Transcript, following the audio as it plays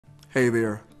Hey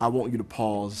there, I want you to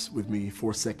pause with me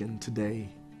for a second today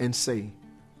and say,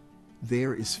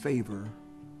 there is favor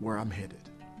where I'm headed.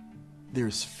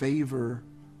 There's favor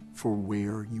for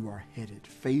where you are headed.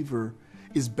 Favor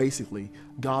is basically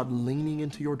God leaning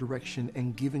into your direction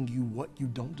and giving you what you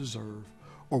don't deserve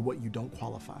or what you don't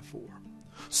qualify for.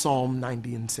 Psalm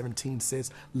 90:17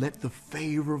 says, let the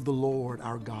favor of the Lord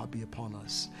our God be upon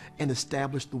us and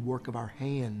establish the work of our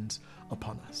hands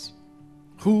upon us.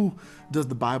 Who does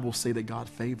the Bible say that God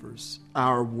favors?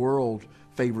 Our world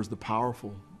favors the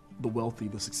powerful, the wealthy,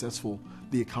 the successful,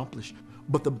 the accomplished.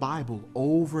 But the Bible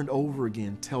over and over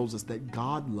again tells us that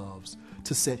God loves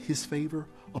to set his favor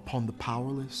upon the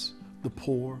powerless, the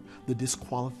poor, the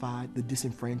disqualified, the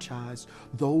disenfranchised,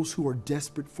 those who are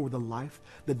desperate for the life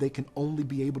that they can only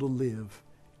be able to live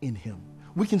in him.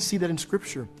 We can see that in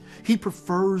Scripture. He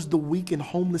prefers the weak and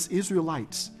homeless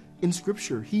Israelites in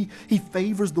Scripture. He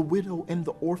favors the widow and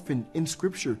the orphan in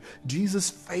Scripture. Jesus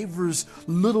favors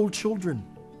little children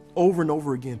over and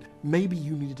over again. Maybe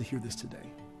you needed to hear this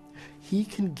today. He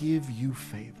can give you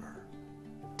favor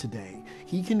today.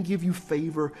 He can give you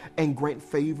favor and grant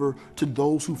favor to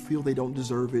those who feel they don't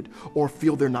deserve it or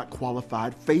feel they're not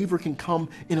qualified. Favor can come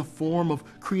in a form of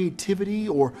creativity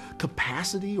or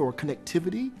capacity or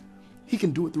connectivity. He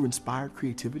can do it through inspired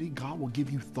creativity. God will give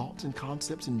you thoughts and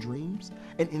concepts and dreams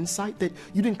and insight that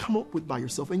you didn't come up with by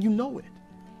yourself, and you know it.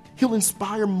 He'll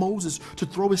inspire Moses to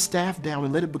throw his staff down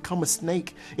and let it become a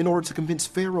snake in order to convince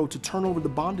Pharaoh to turn over the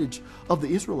bondage of the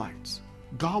Israelites.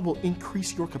 God will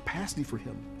increase your capacity for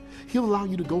him. He'll allow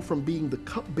you to go from being the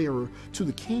cupbearer to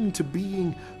the king to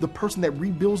being the person that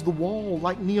rebuilds the wall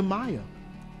like Nehemiah.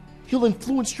 He'll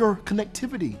influence your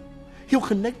connectivity. He'll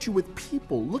connect you with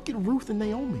people. Look at Ruth and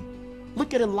Naomi.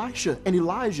 Look at Elisha and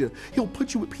Elijah. He'll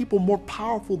put you with people more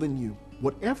powerful than you.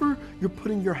 Whatever you're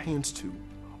putting your hands to,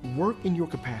 work in your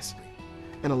capacity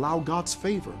and allow God's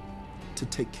favor to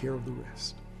take care of the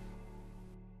rest.